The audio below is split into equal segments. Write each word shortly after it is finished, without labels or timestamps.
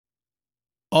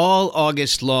All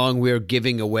August long, we're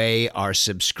giving away our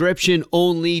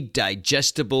subscription-only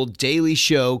digestible daily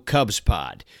show, Cubs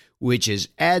Pod, which is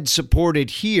ad-supported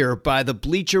here by the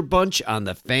Bleacher Bunch on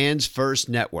the Fans First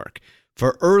Network.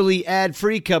 For early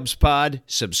ad-free Cubs Pod,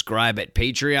 subscribe at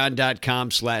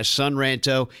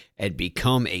patreon.com/sunranto and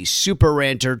become a super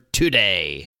ranter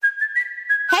today.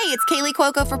 Hey, it's Kaylee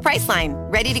Cuoco for Priceline.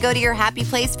 Ready to go to your happy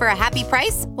place for a happy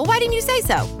price? Well, why didn't you say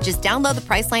so? Just download the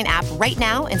Priceline app right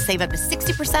now and save up to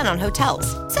 60% on hotels.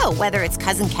 So whether it's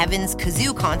Cousin Kevin's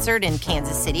Kazoo Concert in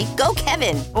Kansas City, go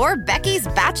Kevin, or Becky's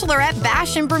Bachelorette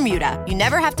Bash in Bermuda, you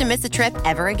never have to miss a trip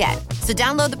ever again. So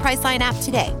download the Priceline app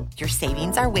today. Your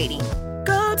savings are waiting.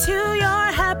 Go to your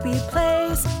happy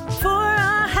place for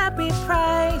a happy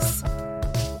price.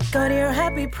 Go to your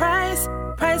happy price,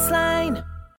 Priceline.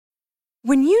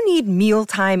 When you need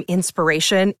mealtime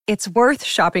inspiration, it's worth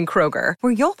shopping Kroger,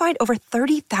 where you'll find over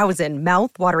 30,000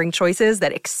 mouth-watering choices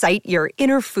that excite your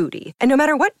inner foodie. And no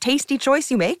matter what tasty choice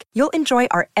you make, you'll enjoy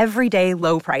our everyday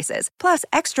low prices, plus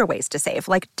extra ways to save,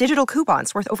 like digital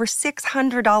coupons worth over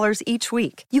 $600 each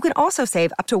week. You can also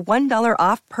save up to $1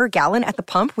 off per gallon at the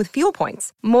pump with fuel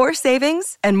points. More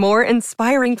savings and more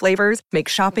inspiring flavors make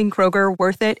shopping Kroger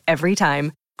worth it every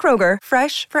time. Kroger,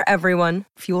 fresh for everyone.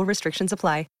 Fuel restrictions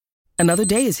apply. Another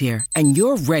day is here, and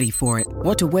you're ready for it.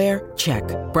 What to wear? Check.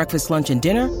 Breakfast, lunch, and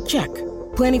dinner? Check.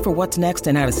 Planning for what's next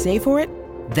and how to save for it?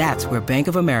 That's where Bank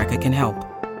of America can help.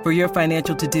 For your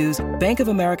financial to-dos, Bank of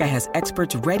America has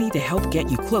experts ready to help get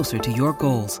you closer to your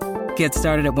goals. Get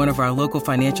started at one of our local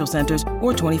financial centers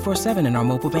or 24/7 in our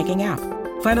mobile banking app.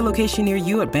 Find a location near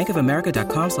you at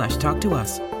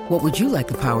bankofamerica.com/talktous. What would you like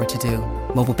the power to do?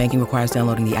 Mobile banking requires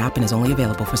downloading the app and is only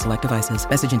available for select devices.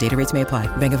 Message and data rates may apply.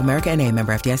 Bank of America N.A.,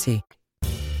 member FDIC.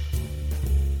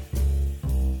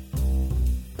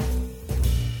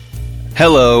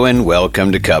 Hello and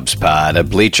welcome to Cubs Pod, a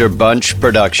Bleacher Bunch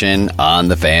production on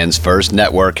the Fans First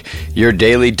Network, your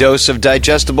daily dose of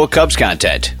digestible Cubs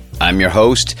content. I'm your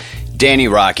host, Danny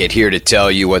Rocket, here to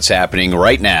tell you what's happening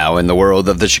right now in the world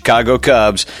of the Chicago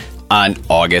Cubs on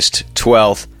August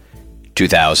 12th,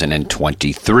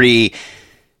 2023.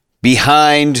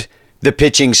 Behind the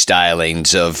pitching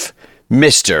stylings of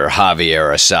Mr.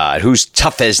 Javier Assad, who's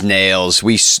tough as nails.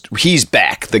 He's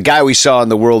back. The guy we saw in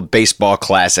the World Baseball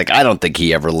Classic, I don't think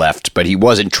he ever left, but he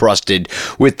wasn't trusted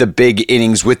with the big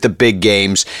innings, with the big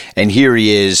games. And here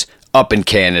he is up in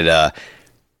Canada,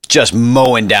 just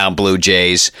mowing down Blue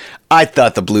Jays. I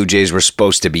thought the Blue Jays were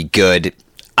supposed to be good.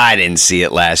 I didn't see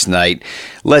it last night.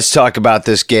 Let's talk about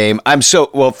this game.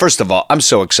 First of all, I'm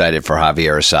so excited for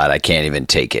Javier Assad. I can't even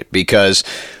take it, because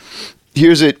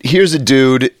here's a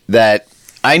dude that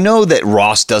I know that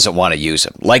Ross doesn't want to use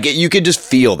him. Like, you could just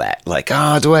feel that. Like,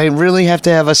 do I really have to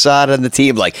have Assad on the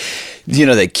team? Like,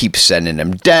 they keep sending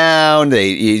him down.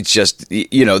 He's the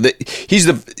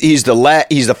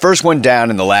first one down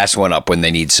and the last one up when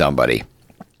they need somebody.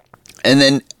 And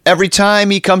then every time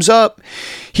he comes up,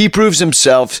 he proves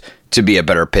himself to be a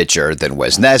better pitcher than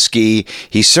Wesneski.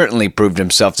 He certainly proved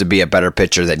himself to be a better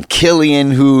pitcher than Killian,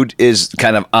 who is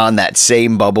kind of on that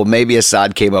same bubble. Maybe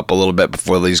Assad came up a little bit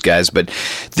before these guys, but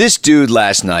this dude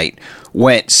last night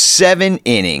went 7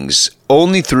 innings,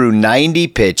 only threw 90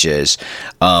 pitches,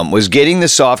 was getting the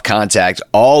soft contact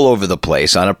all over the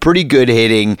place on a pretty good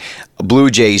hitting Blue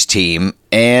Jays team,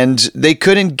 and they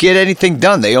couldn't get anything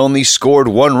done. They only scored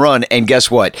 1 run, and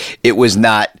guess what? It was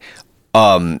not...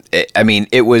 they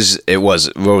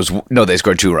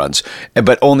scored 2 runs,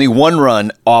 but only 1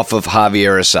 run off of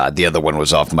Javier Assad. The other one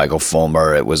was off Michael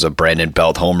Fulmer. It was a Brandon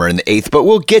Belt homer in the 8th, but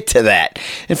we'll get to that.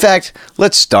 In fact,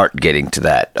 let's start getting to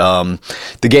that.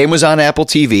 The game was on Apple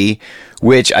TV,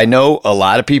 which I know a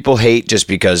lot of people hate just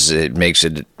because it makes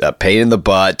it a pain in the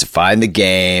butt to find the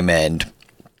game, and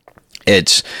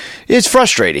it's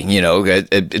frustrating,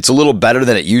 It's a little better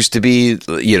than it used to be,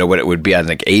 when it would be on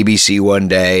like ABC one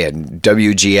day and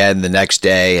WGN the next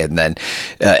day, and then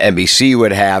NBC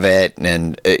would have it,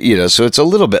 and so it's a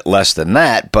little bit less than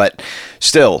that, but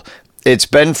still, it's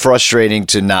been frustrating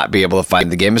to not be able to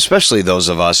find the game, especially those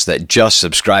of us that just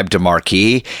subscribe to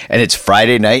Marquee, and it's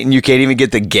Friday night and you can't even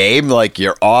get the game. Like,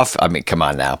 you're off. I mean, come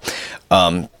on now.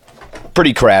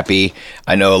 Pretty crappy.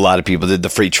 I know a lot of people did the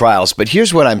free trials, but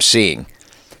here's what I'm seeing.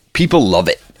 People love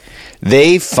it.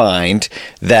 They find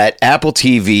that Apple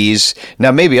TVs,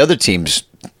 now maybe other teams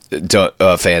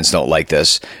fans don't like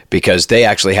this because they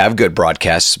actually have good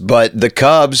broadcasts, but the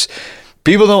Cubs,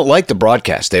 people don't like the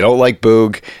broadcast. They don't like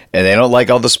Boog, and they don't like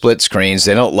all the split screens.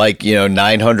 They don't like,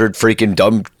 900 freaking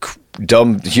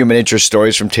dumb human interest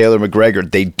stories from Taylor McGregor.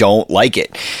 They don't like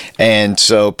it. And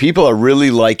so people are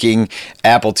really liking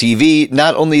Apple TV,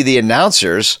 not only the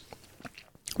announcers,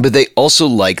 But they also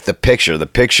like the picture.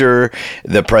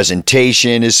 The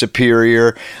presentation is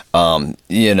superior.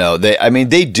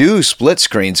 They do split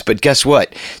screens, but guess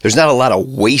what? There's not a lot of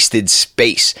wasted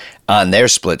space on their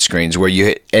split screens where you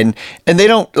hit, and they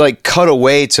don't like cut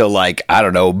away to like, I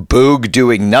don't know, Boog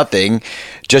doing nothing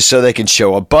just so they can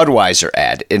show a Budweiser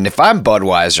ad. And if I'm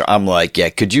Budweiser, I'm like, yeah,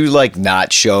 could you like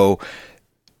not show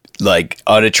like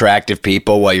unattractive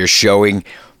people while you're showing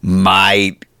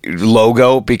my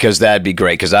logo, because that'd be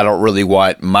great, because I don't really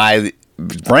want my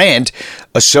brand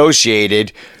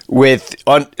associated with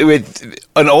old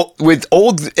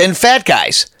and fat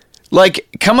guys. Like,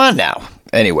 come on now.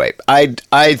 Anyway, I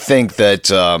think that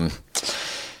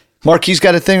Marquis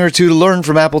got a thing or two to learn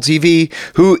from Apple TV,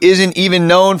 who isn't even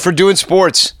known for doing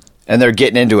sports, and they're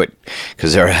getting into it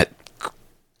because they're a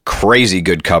crazy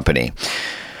good company.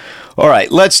 All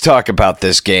right, let's talk about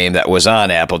this game that was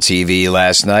on Apple TV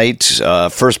last night.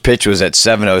 First pitch was at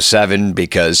 7:07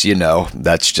 because,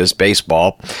 that's just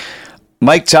baseball.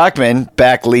 Mike Tauchman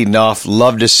back leading off.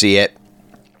 Love to see it,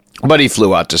 but he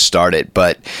flew out to start it.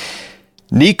 But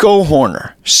Nico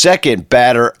Hoerner, second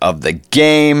batter of the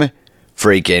game,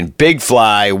 freaking big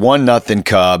fly, 1-0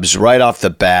 Cubs right off the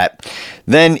bat.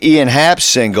 Then Ian Happ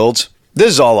singled. This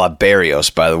is all Barrios,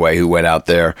 by the way, who went out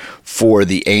there for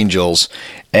the Angels.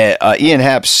 Ian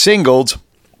Happ singled,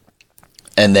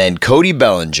 and then Cody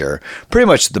Bellinger, pretty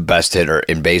much the best hitter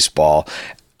in baseball.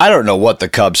 I don't know what the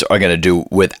Cubs are going to do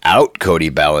without Cody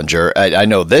Bellinger. I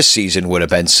know this season would have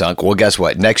been sunk. Well, guess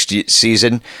what? Next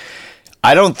season,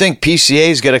 I don't think PCA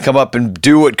is going to come up and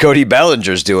do what Cody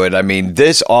Bellinger's doing. I mean,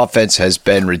 this offense has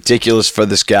been ridiculous for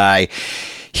this guy.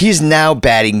 He's now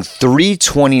batting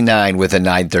 .329 with a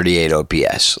 .938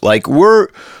 OPS. Like, we're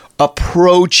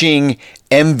approaching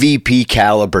MVP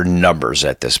caliber numbers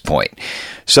at this point.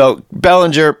 So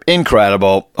Bellinger,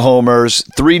 incredible. Homers,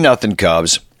 3-0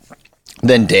 Cubs.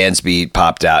 Then Dansby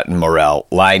popped out and Morel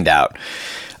lined out.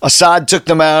 Assad took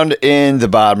the mound in the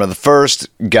bottom of the first,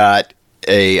 got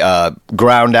a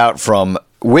ground out from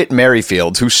Whit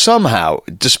Merrifield, who somehow,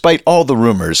 despite all the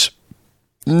rumors,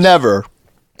 never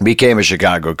became a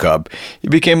Chicago Cub. He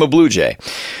became a Blue Jay.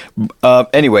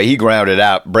 Anyway, he grounded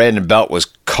out. Brandon Belt was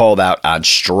called out on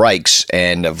strikes,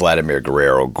 and Vladimir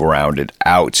Guerrero grounded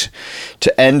out.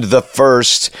 To end the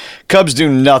first, Cubs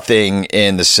do nothing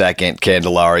in the second.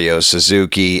 Candelario,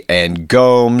 Suzuki, and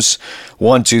Gomes.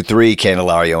 1-2-3,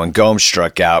 Candelario and Gomes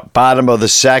struck out. Bottom of the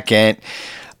second,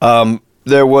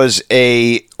 there was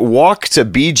a walk to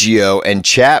Biggio and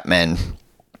Chapman.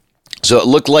 So it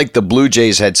looked like the Blue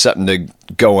Jays had something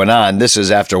going on. This is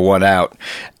after one out,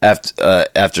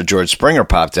 after George Springer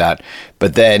popped out.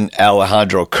 But then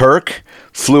Alejandro Kirk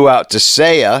flew out to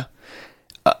Seiya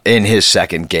in his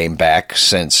second game back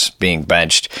since being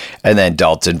benched. And then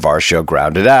Dalton Varsho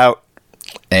grounded out,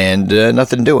 and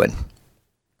nothing doing.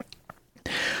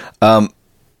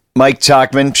 Mike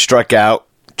Tauchman struck out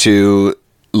to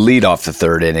lead off the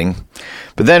third inning.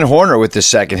 But then Hoerner with the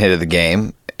second hit of the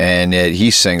game, and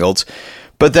he singled.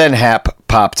 But then Happ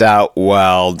popped out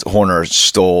while Hoerner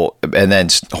stole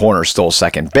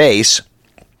second base.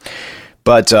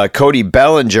 But Cody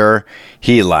Bellinger,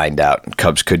 he lined out.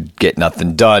 Cubs could get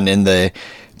nothing done. In the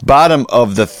bottom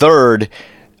of the third,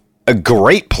 a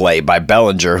great play by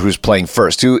Bellinger, who's playing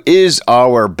first, who is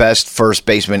our best first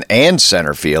baseman and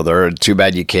center fielder. Too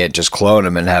bad you can't just clone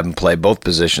him and have him play both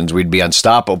positions. We'd be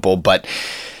unstoppable. But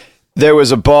there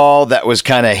was a ball that was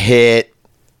kind of hit.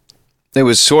 It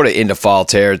was sort of into foul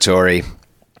territory,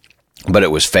 but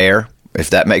it was fair, if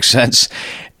that makes sense.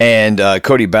 And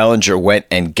Cody Bellinger went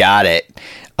and got it.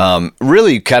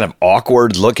 Really kind of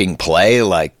awkward looking play.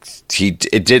 Like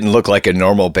it didn't look like a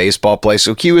normal baseball play.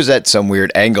 So he was at some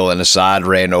weird angle, and Assad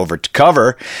ran over to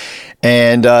cover,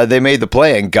 and they made the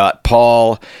play and got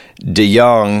Paul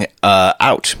DeJong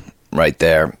out right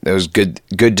there. It was good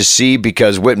to see,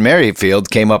 because Whit Merrifield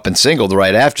came up and singled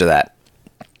right after that.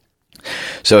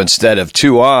 So instead of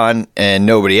 2 on and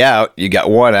nobody out, you got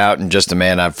 1 out and just a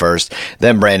man on first.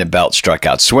 Then Brandon Belt struck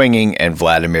out swinging, and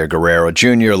Vladimir Guerrero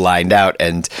Jr. lined out,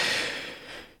 and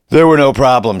there were no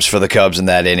problems for the Cubs in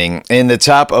that inning. In the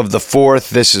top of the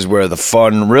fourth, this is where the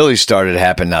fun really started to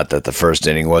happen. Not that the first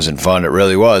inning wasn't fun, it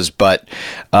really was. But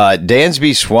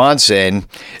Dansby Swanson,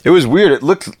 it was weird. It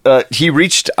looked he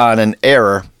reached on an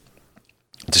error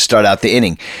to start out the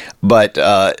inning, but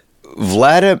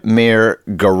Vladimir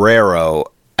Guerrero,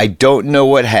 I don't know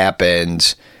what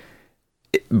happened,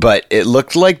 but it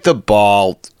looked like the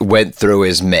ball went through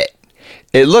his mitt.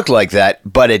 It looked like that,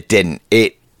 but it didn't.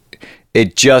 He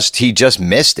just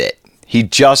missed it. He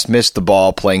just missed the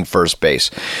ball playing first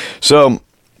base. So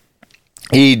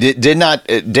he did not.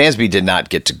 Dansby did not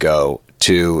get to go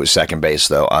to second base,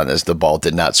 though, on this. The ball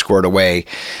did not squirt away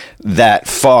that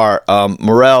far.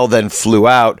 Morel then flew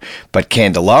out, but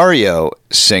Candelario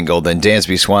singled, and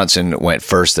Dansby Swanson went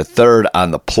first to third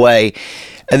on the play.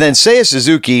 And then Seiya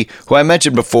Suzuki, who I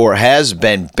mentioned before, has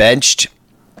been benched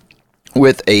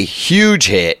with a huge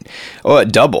hit, a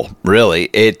double, really.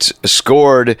 It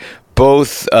scored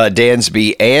both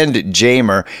Dansby and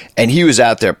Jeimer, and he was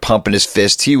out there pumping his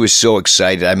fist. He was so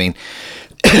excited. I mean,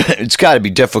 it's got to be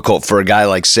difficult for a guy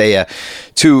like Seiya,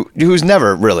 who's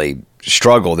never really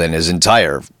struggled in his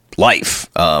entire life.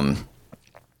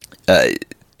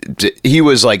 He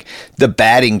was like the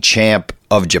batting champ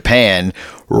of Japan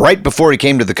right before he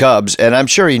came to the Cubs, and I'm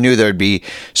sure he knew there'd be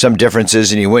some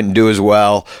differences and he wouldn't do as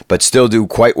well, but still do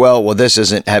quite well. Well, this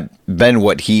hasn't been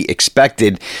what he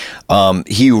expected.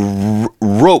 He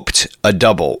roped a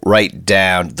double right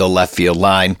down the left field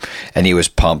line, and he was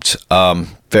pumped.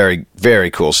 Very,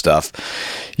 very cool stuff.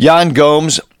 Yan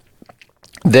Gomes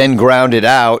then grounded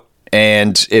out,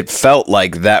 and it felt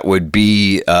like that would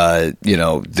be,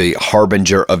 the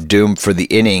harbinger of doom for the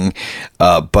inning,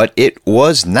 but it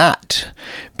was not,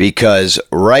 because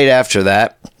right after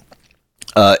that,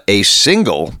 a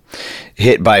single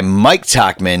hit by Mike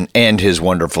Tauchman and his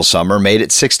wonderful summer made it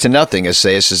 6-0 as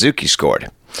Seiya Suzuki scored.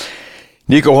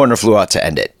 Nico Hoerner flew out to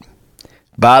end it.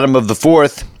 Bottom of the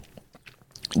fourth,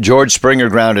 George Springer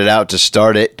grounded out to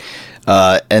start it,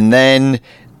 and then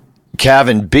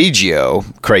Cavan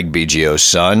Biggio, Craig Biggio's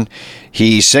son,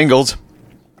 he singled,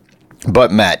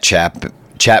 but Matt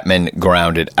Chapman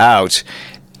grounded out,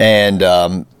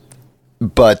 and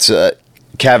but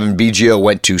Cavan Biggio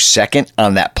went to second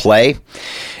on that play,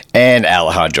 and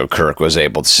Alejandro Kirk was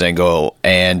able to single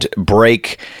and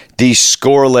break the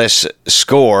scoreless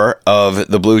score of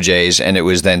the Blue Jays, and it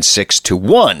was then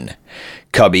 6-1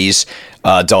 Cubbies.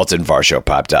 Dalton Varsho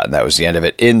popped out, and that was the end of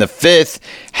it. In the fifth,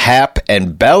 Happ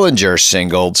and Bellinger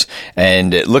singled,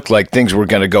 and it looked like things were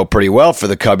going to go pretty well for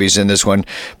the Cubbies in this one.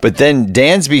 But then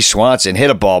Dansby Swanson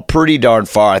hit a ball pretty darn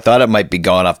far. I thought it might be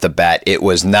gone off the bat. It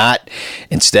was not.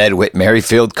 Instead, Whit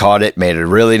Merrifield caught it, made a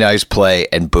really nice play,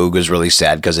 and Boog was really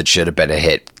sad because it should have been a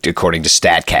hit, according to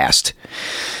StatCast.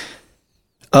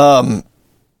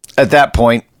 At that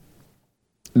point,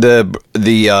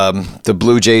 the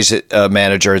Blue Jays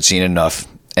manager had seen enough,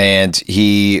 and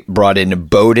he brought in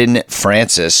Bowden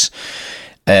Francis,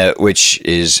 which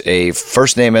is a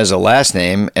first name as a last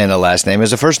name and a last name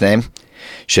as a first name.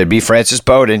 Should be Francis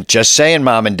Bowden. Just saying,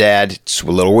 Mom and Dad. It's a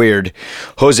little weird.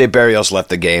 Jose Barrios left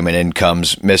the game, and in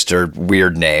comes Mr.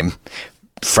 Weird Name,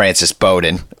 Francis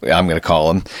Bowden, I'm going to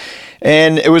call him.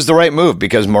 And it was the right move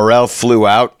because Morel flew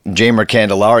out, Jeimer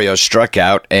Candelario struck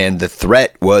out, and the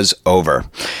threat was over.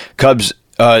 Cubs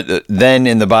then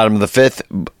in the bottom of the fifth,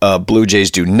 Blue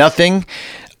Jays do nothing.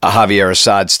 Javier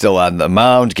Assad still on the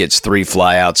mound, gets 3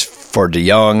 flyouts for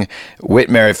DeYoung,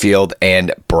 Whit Merrifield,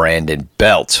 and Brandon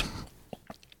Belt.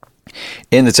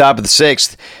 In the top of the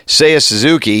sixth, Seiya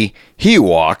Suzuki, he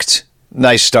walked.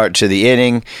 Nice start to the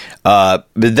inning, but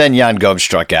then Yan Gomes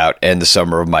struck out, and the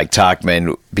summer of Mike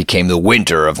Tauchman became the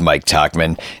winter of Mike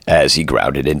Tauchman as he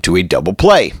grounded into a double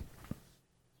play.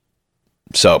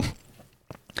 So,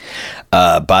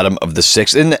 bottom of the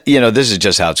sixth, and this is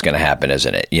just how it's going to happen,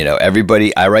 isn't it?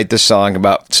 Everybody, I write this song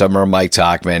about summer of Mike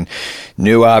Tauchman,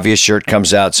 new obvious shirt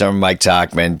comes out, summer of Mike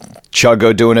Tauchman,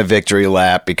 Chuggo doing a victory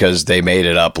lap because they made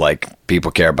it up like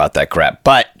people care about that crap.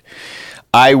 But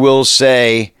I will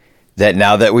say that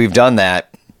now that we've done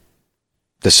that,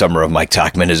 the summer of Mike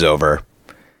Tauchman is over.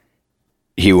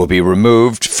 He will be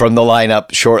removed from the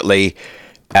lineup shortly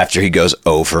after he goes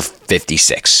 0 for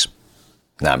 56.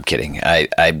 No, I'm kidding.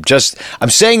 I'm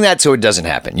saying that so it doesn't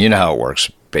happen. You know how it works,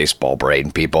 baseball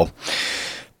brain people.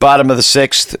 Bottom of the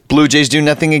sixth, Blue Jays do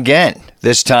nothing again.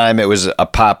 This time it was a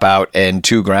pop out and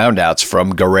 2 ground outs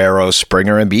from Guerrero,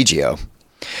 Springer, and Biggio.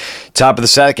 Top of the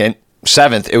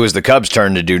seventh, it was the Cubs'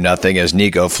 turn to do nothing as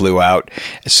Nico flew out.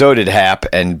 So did Happ,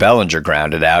 and Bellinger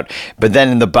grounded out. But then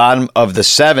in the bottom of the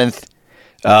seventh,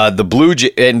 the Blue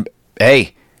Jays, and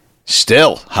hey,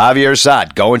 still Javier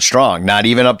Assad going strong, not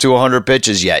even up to 100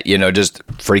 pitches yet. Just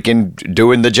freaking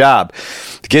doing the job.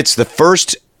 Gets the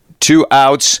first 2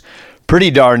 outs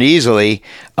pretty darn easily,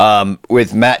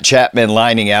 with Matt Chapman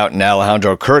lining out and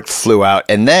Alejandro Kirk flew out,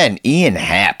 and then Ian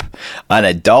Happ on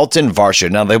a Dalton Varsho.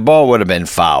 Now, the ball would have been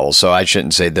foul, so I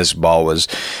shouldn't say this ball was.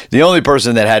 The only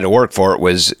person that had to work for it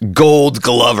was Gold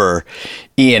Glover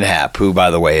Ian Happ, who, by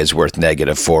the way, is worth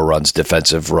 -4 runs,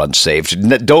 defensive runs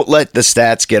saved. Don't let the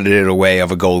stats get in the way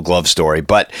of a Gold Glove story,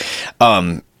 but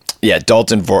yeah,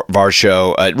 Dalton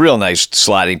Varsho, a real nice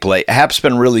sliding play. Happ's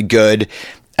been really good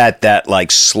at that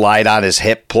slide on his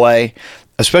hip play.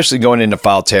 especially going into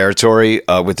foul territory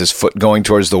with his foot going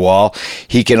towards the wall.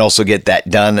 He can also get that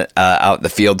done out in the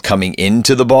field coming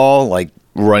into the ball, like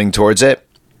running towards it.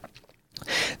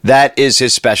 That is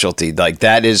his specialty. Like,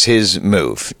 that is his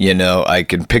move. You know, I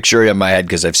can picture it in my head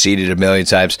because I've seen it a million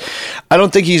times. I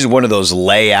don't think he's one of those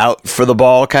lay out for the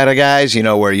ball kind of guys, you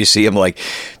know, where you see him like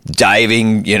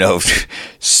diving,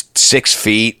 6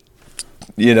 feet,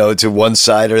 to one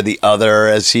side or the other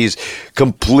as he's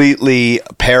completely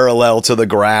parallel to the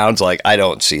ground. Like, I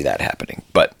don't see that happening.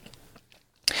 But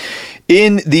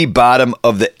in the bottom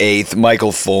of the 8th,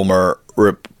 Michael Fulmer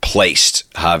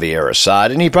replaced Javier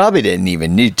Assad, and he probably didn't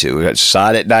even need to.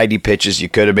 Assad at 90 pitches, you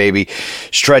could have maybe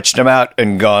stretched him out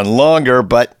and gone longer,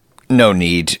 but no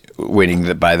need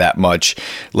winning by that much.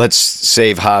 Let's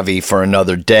save Javi for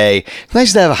another day.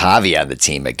 Nice to have Javi on the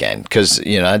team again, because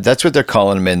that's what they're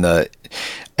calling him in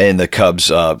the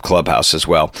Cubs clubhouse as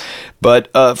well.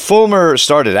 But Fulmer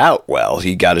started out well.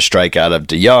 He got a strikeout of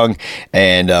DeYoung,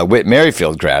 and Whit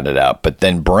Merrifield grounded out. But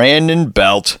then Brandon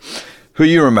Belt, who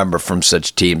you remember from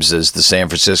such teams as the San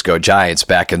Francisco Giants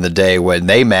back in the day when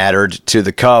they mattered to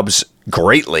the Cubs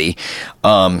greatly,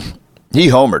 he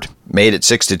homered, made it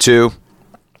 6-2.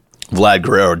 Vlad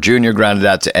Guerrero Jr. grounded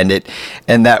out to end it,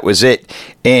 and that was it.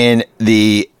 In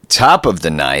the top of the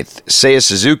 9th, Seiya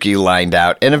Suzuki lined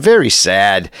out in a very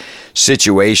sad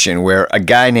situation where a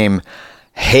guy named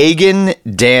Hagen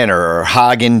Danner,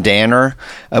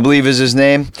 I believe is his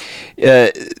name,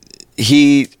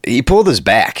 he pulled his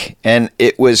back, and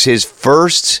it was his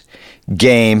first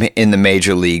game in the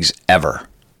major leagues ever.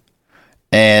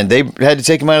 And they had to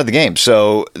take him out of the game.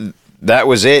 So that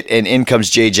was it, and in comes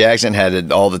Jay Jackson,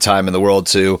 had all the time in the world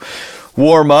to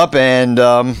warm up, and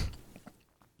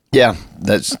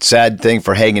that's a sad thing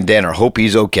for Hagen Danner. Hope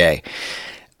he's okay.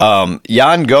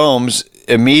 Yan Gomes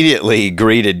immediately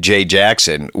greeted Jay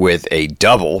Jackson with a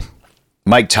double.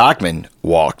 Mike Tauchman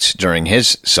walked during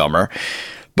his summer,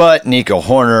 but Nico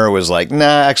Horner was like,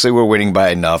 nah, actually we're winning by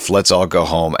enough. Let's all go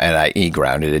home, and he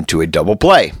grounded into a double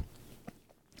play.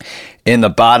 In the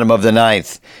bottom of the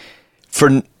 9th,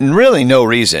 for really no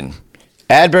reason,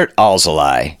 Adbert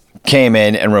Alzolay came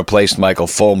in and replaced Michael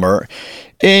Fulmer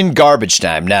in garbage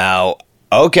time. Now,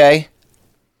 okay,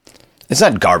 it's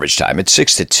not garbage time. It's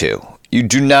 6-2. You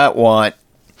do not want...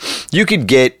 You could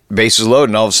get bases loaded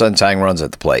and all of a sudden tying runs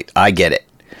at the plate. I get it.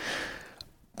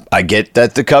 I get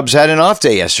that the Cubs had an off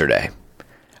day yesterday.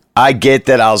 I get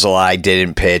that Alzolay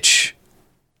didn't pitch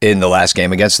in the last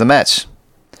game against the Mets.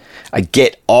 I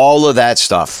get all of that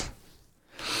stuff.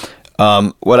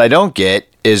 What I don't get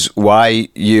is why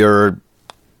you're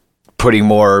putting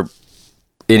more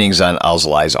innings on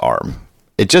Alzolay's arm.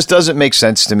 It just doesn't make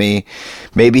sense to me.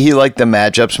 Maybe he liked the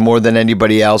matchups more than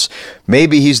anybody else.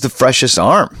 Maybe he's the freshest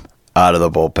arm out of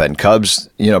the bullpen. Cubs,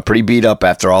 pretty beat up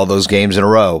after all those games in a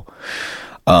row.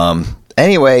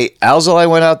 Anyway, Alzolay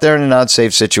went out there in an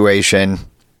unsafe situation.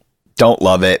 Don't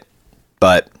love it,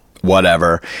 but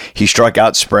whatever. He struck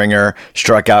out Springer,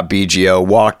 struck out Biggio,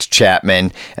 walked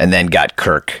Chapman, and then got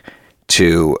Kirk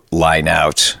to line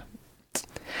out.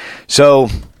 So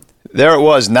there it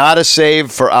was. Not a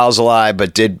save for Alzolay,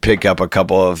 but did pick up a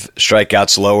couple of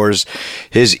strikeouts, lowers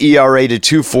his ERA to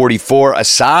 2.44.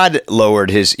 Assad lowered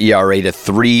his ERA to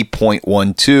 3.12.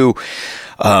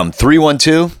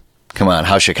 3.12? Come on,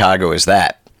 how Chicago is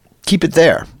that? Keep it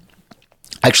there.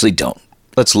 Actually, don't.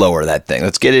 Let's lower that thing.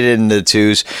 Let's get it into the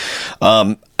 2s.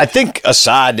 I think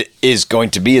Assad is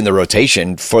going to be in the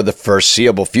rotation for the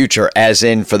foreseeable future, as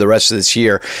in for the rest of this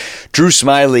year. Drew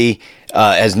Smyly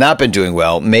has not been doing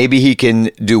well. Maybe he can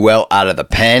do well out of the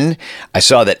pen. I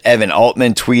saw that Evan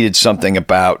Altman tweeted something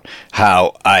about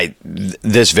how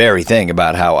this very thing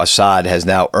about how Assad has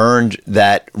now earned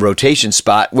that rotation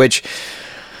spot, which,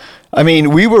 I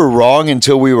mean, we were wrong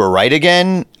until we were right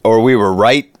again, or we were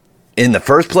right in the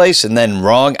first place and then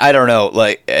wrong. I don't know,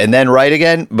 and then right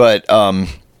again. But,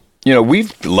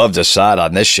 we've loved Assad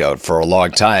on this show for a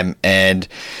long time. And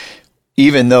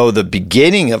even though the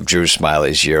beginning of Drew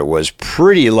Smyly's year was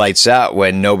pretty lights out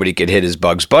when nobody could hit his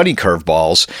Bugs Bunny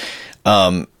curveballs,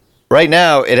 right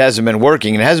now it hasn't been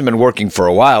working. It hasn't been working for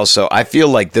a while. So I feel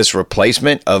like this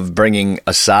replacement of bringing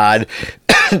Assad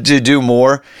to do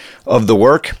more of the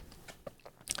work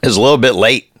is a little bit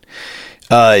late.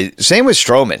 Same with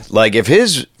Stroman. Like, if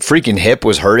his freaking hip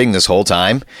was hurting this whole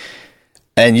time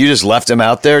and you just left him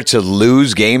out there to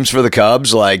lose games for the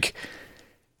Cubs, like,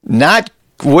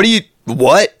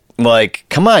 what? Like,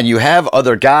 come on, you have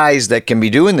other guys that can be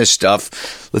doing this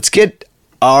stuff. Let's get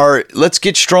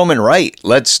Stroman right.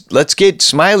 Let's get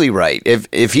Smyly right.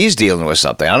 If he's dealing with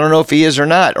something. I don't know if he is or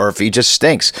not, or if he just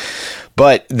stinks.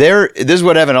 But this is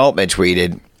what Evan Altman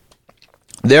tweeted.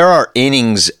 there are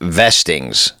innings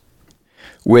vestings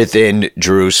within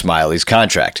Drew Smyly's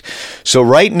contract. So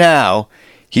right now,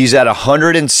 he's at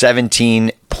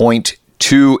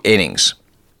 117.2 innings.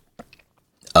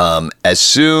 As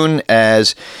soon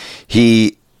as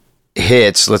he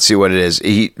hits, let's see what it is.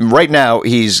 Right now,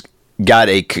 he's got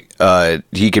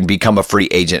he can become a free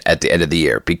agent at the end of the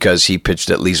year because he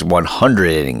pitched at least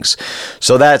 100 innings.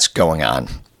 So that's going on.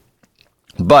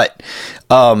 But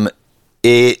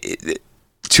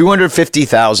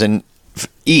 $250,000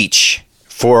 each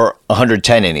for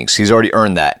 110 innings. He's already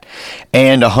earned that.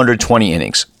 And 120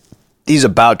 innings. He's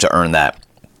about to earn that.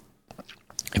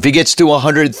 If he gets to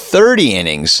 130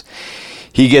 innings,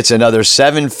 he gets another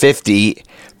 $750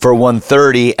 for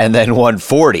 130 and then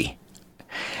 140.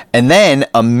 And then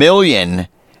 $1 million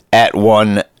at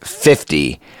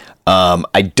 150.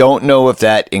 I don't know if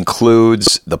that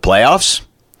includes the playoffs.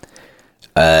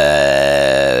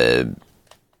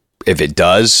 If it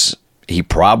does, he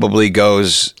probably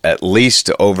goes at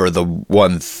least over the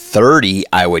 130,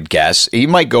 I would guess. He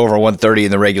might go over 130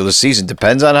 in the regular season.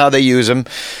 Depends on how they use him.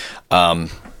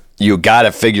 You got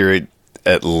to figure it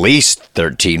at least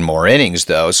 13 more innings,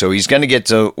 though. So he's going to get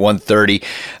to 130,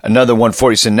 another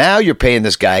 140. So now you're paying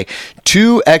this guy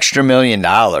 $2 extra million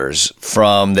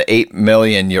from the $8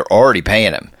 million you're already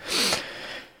paying him.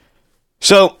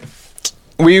 So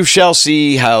we shall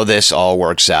see how this all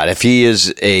works out. If he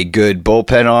is a good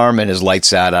bullpen arm and is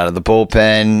lights out of the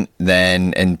bullpen,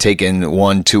 then and taking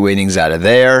 1-2 innings out of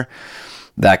there,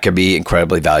 that could be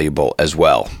incredibly valuable as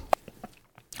well.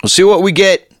 We'll see what we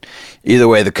get. Either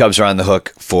way, the Cubs are on the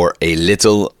hook for a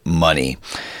little money.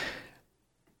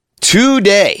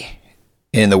 Today,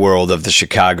 in the world of the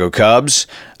Chicago Cubs,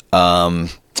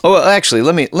 actually,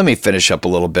 let me finish up a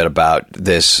little bit about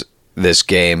this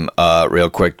game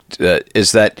real quick.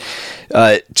 Is that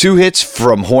 2 hits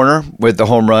from Horner with the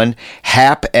home run,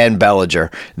 Happ and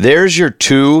Bellinger. There's your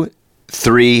 2,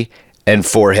 3, and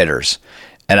 4 hitters.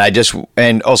 And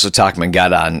also Tauchman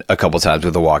got on a couple times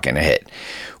with a walk and a hit.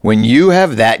 When you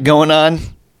have that going on,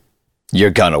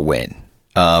 you're going to win.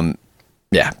 I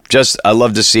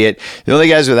love to see it. The only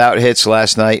guys without hits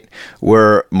last night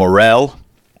were Morel,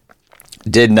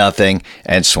 did nothing,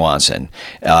 and Swanson.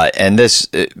 And this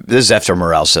is after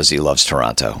Morel says he loves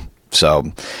Toronto.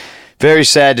 So very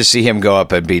sad to see him go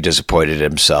up and be disappointed in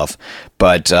himself.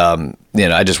 But,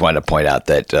 I just wanted to point out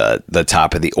that the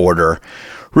top of the order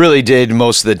really did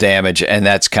most of the damage, and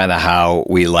that's kind of how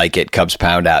we like it. Cubs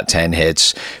pound out 10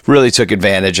 hits. Really took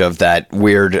advantage of that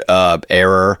weird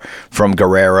error from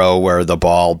Guerrero where the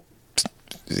ball,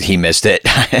 he missed it.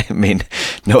 I mean,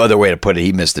 no other way to put it.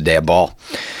 He missed the damn ball.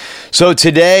 So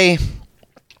today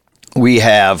we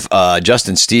have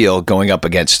Justin Steele going up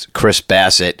against Chris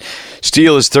Bassett.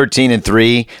 Steele is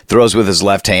 13-3, throws with his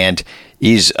left hand.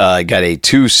 He's got a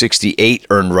 268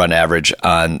 earned run average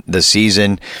on the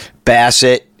season.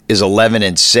 Bassett is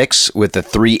 11-6 with a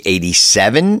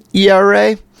 3.87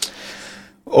 ERA,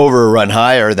 over a run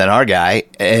higher than our guy.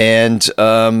 And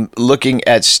looking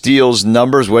at Steele's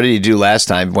numbers, what did he do last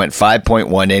time? Went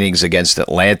 5.1 innings against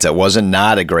Atlanta. Wasn't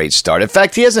not a great start. In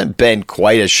fact, he hasn't been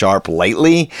quite as sharp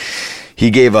lately. He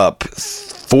gave up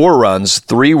 4 runs,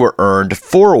 3 were earned,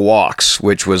 4 walks,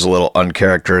 which was a little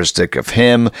uncharacteristic of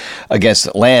him against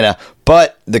Atlanta.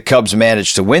 But the Cubs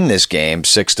managed to win this game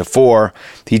 6-4.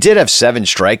 He did have 7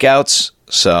 strikeouts,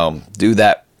 so do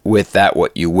that with that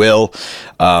what you will.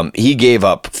 He gave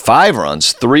up 5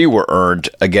 runs, 3 were earned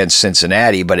against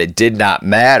Cincinnati, but it did not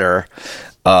matter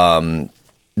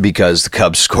because the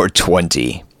Cubs scored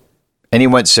 20. And he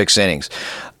went 6 innings.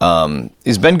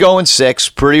 He's been going 6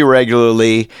 pretty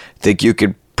regularly. I think you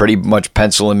could pretty much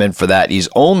pencil him in for that. He's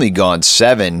only gone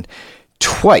 7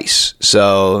 twice.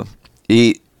 So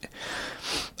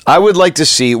I would like to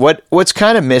see what's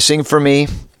kind of missing for me,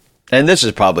 and this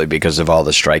is probably because of all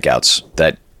the strikeouts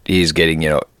that he's getting.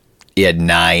 He had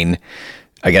 9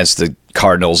 against the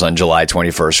Cardinals on July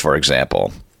 21st, for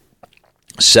example.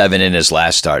 7 in his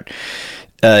last start.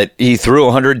 He threw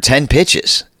 110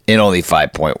 pitches in only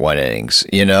 5.1 innings,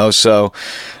 so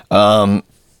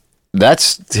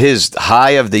that's his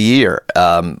high of the year.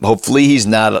 Hopefully he's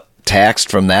not taxed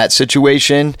from that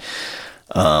situation.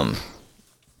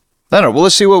 I don't know. Well,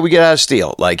 let's see what we get out of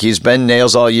Steele. Like, he's been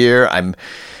nails all year. I'm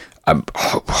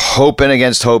hoping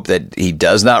against hope that he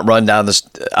does not run out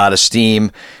of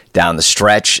steam down the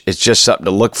stretch. It's just something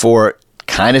to look for.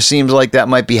 Kind of seems like that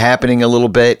might be happening a little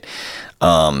bit.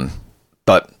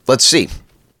 But let's see.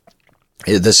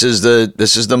 This is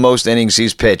the most innings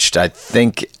he's pitched, I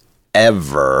think,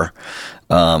 ever.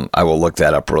 I will look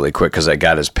that up really quick because I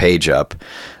got his page up.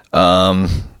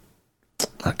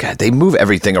 Oh God, they move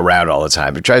everything around all the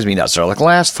time. It drives me nuts. They're like,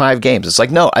 last 5 games. It's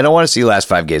like, no, I don't want to see last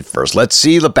 5 games first. Let's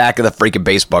see the back of the freaking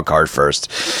baseball card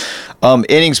first.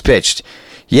 Innings pitched.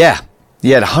 Yeah,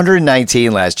 he had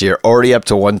 119 last year, already up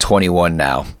to 121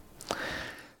 now.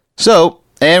 So,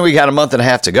 and we got a month and a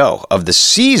half to go of the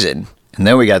season, and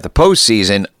then we got the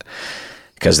postseason,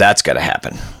 because that's going to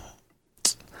happen.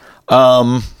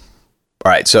 All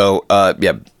right, so,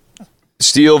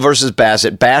 Steele versus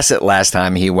Bassett. Bassett, last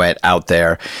time he went out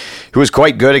there, he was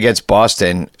quite good against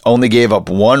Boston. Only gave up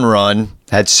 1 run,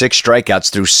 had 6 strikeouts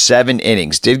through 7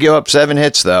 innings. Did give up 7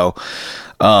 hits, though.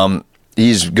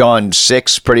 He's gone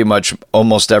 6 pretty much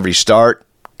almost every start.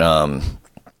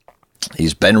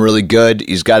 He's been really good.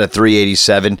 He's got a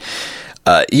 387.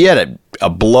 He had a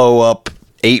blow-up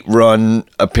 8-run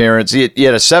appearance. He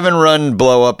had a 7-run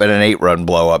blow-up and an 8-run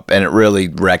blow-up, and it really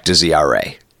wrecked his ERA,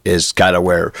 is kind of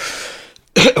where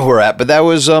we're at. But that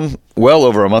was well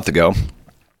over a month ago.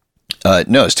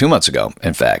 No, it's 2 months ago,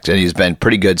 in fact. And he's been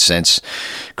pretty good since.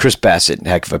 Chris Bassett,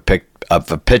 heck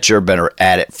of a pitcher, been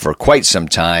at it for quite some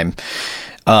time.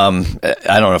 I don't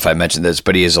know if I mentioned this,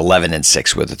 but he is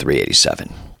 11-6 with a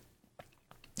 387.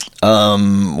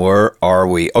 Where are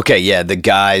we? Okay, yeah, the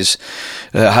guys.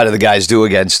 How do the guys do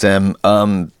against him?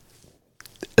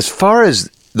 As far as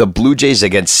the Blue Jays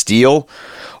against Steele,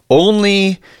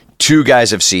 only 2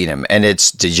 guys have seen him, and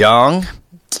it's DeJong,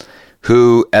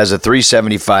 who has a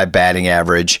 375 batting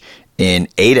average in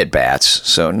 8 at-bats,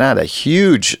 so not a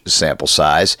huge sample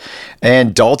size,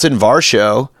 and Dalton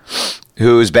Varsho,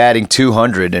 who is batting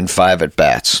 200 in 5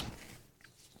 at-bats.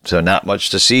 So not much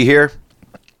to see here.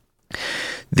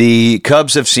 The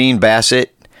Cubs have seen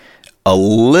Bassett a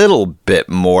little bit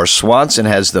more. Swanson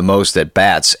has the most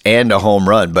at-bats and a home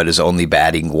run, but is only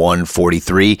batting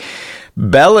 143.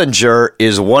 Bellinger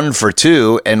is 1 for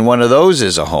 2, and one of those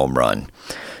is a home run.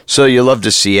 So you love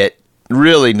to see it.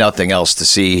 Really nothing else to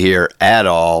see here at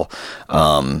all.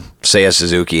 Seiya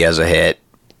Suzuki has a hit,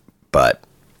 but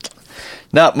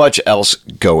not much else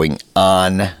going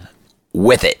on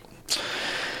with it.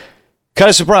 Kind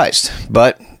of surprised,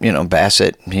 but,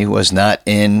 Bassett, he was not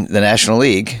in the National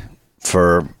League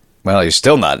he's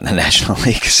still not in the National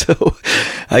League, so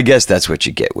I guess that's what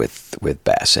you get with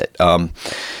Bassett.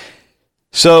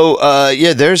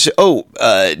 There's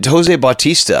Jose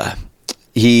Bautista.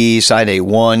 He signed a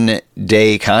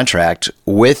 1-day contract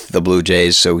with the Blue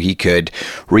Jays so he could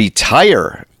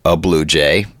retire a Blue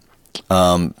Jay.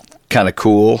 Kind of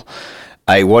cool.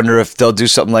 I wonder if they'll do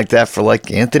something like that for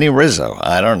Anthony Rizzo.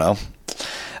 I don't know.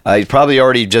 He's probably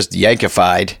already just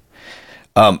yankified.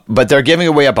 But they're giving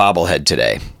away a bobblehead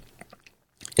today.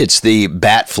 It's the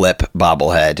Bat Flip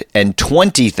bobblehead, and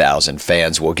 20,000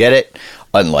 fans will get it,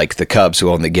 unlike the Cubs, who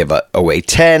only give away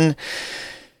 10,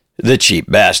 the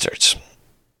cheap bastards.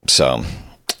 So,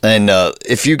 and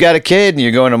if you got a kid and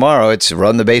you're going tomorrow, it's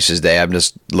Run the Bases Day. I'm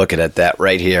just looking at that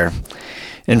right here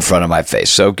in front of my face.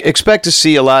 So expect to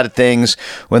see a lot of things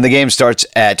when the game starts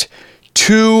at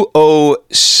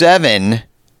 2:07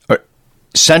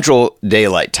 Central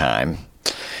Daylight Time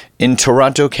in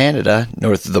Toronto, Canada,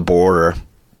 north of the border.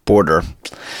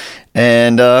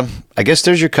 And I guess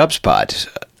there's your Cubs pod.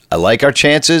 I like our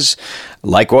chances. I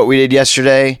like what we did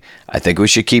yesterday. I think we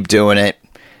should keep doing it.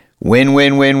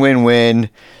 Win.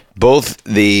 Both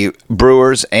the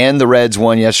Brewers and the Reds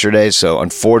won yesterday, so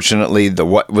unfortunately the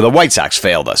White Sox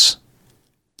failed us.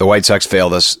 The White Sox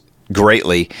failed us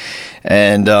greatly,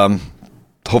 and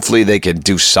hopefully they can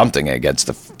do something against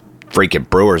the freaking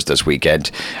Brewers this weekend.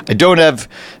 I don't have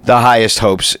the highest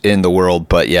hopes in the world,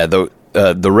 but yeah, the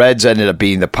Reds ended up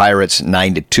beating the Pirates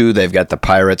 9-2. They've got the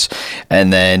Pirates,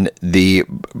 and then the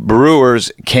Brewers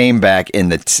came back in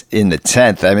the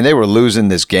 10th. I mean, they were losing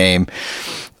this game.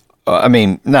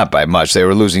 Not by much. They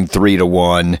were losing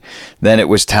 3-1. Then it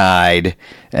was tied,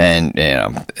 and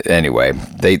anyway,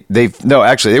 they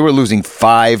were losing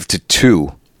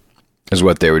 5-2, is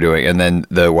what they were doing. And then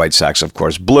the White Sox, of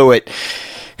course, blew it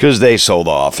because they sold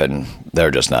off, and they're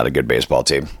just not a good baseball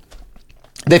team.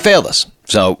 They failed us.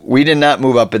 So we did not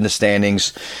move up in the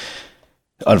standings,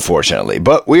 unfortunately.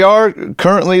 But we are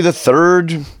currently the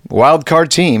 3rd wild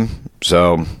card team.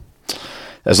 So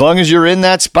as long as you're in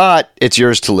that spot, it's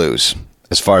yours to lose,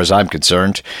 as far as I'm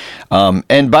concerned.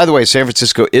 And by the way, San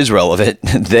Francisco is relevant.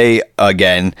 They,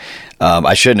 again,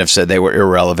 I shouldn't have said they were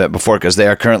irrelevant before, because they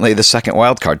are currently the 2nd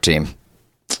wild card team.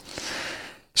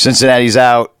 Cincinnati's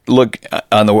out.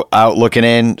 Looking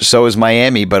in. So is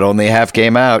Miami, but only a half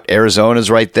game out. Arizona's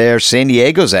right there. San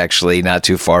Diego's actually not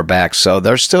too far back, so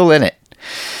they're still in it.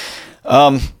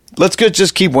 Let's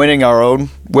just keep winning our own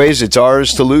ways. It's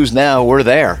ours to lose now. We're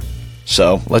there.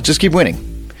 So let's just keep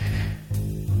winning.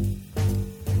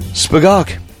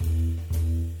 Spagog.